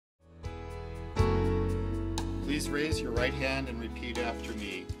Please raise your right hand and repeat after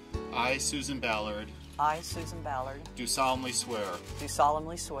me. I, Susan Ballard, I, Susan Ballard, do solemnly swear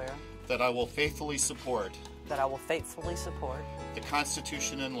that I will faithfully support the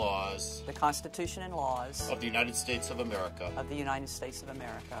Constitution and laws of the United States of America, the United States of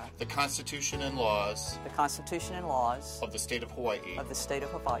America, the Constitution and laws of the State of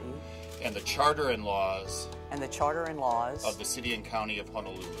Hawaii, and the Charter and laws of the City and County of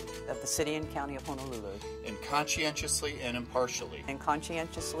Honolulu, and conscientiously and impartially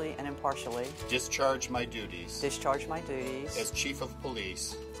discharge my duties as Chief of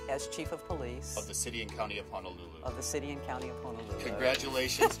Police of the City and County of Honolulu.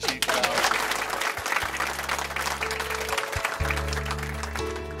 Congratulations, Chief Ballard.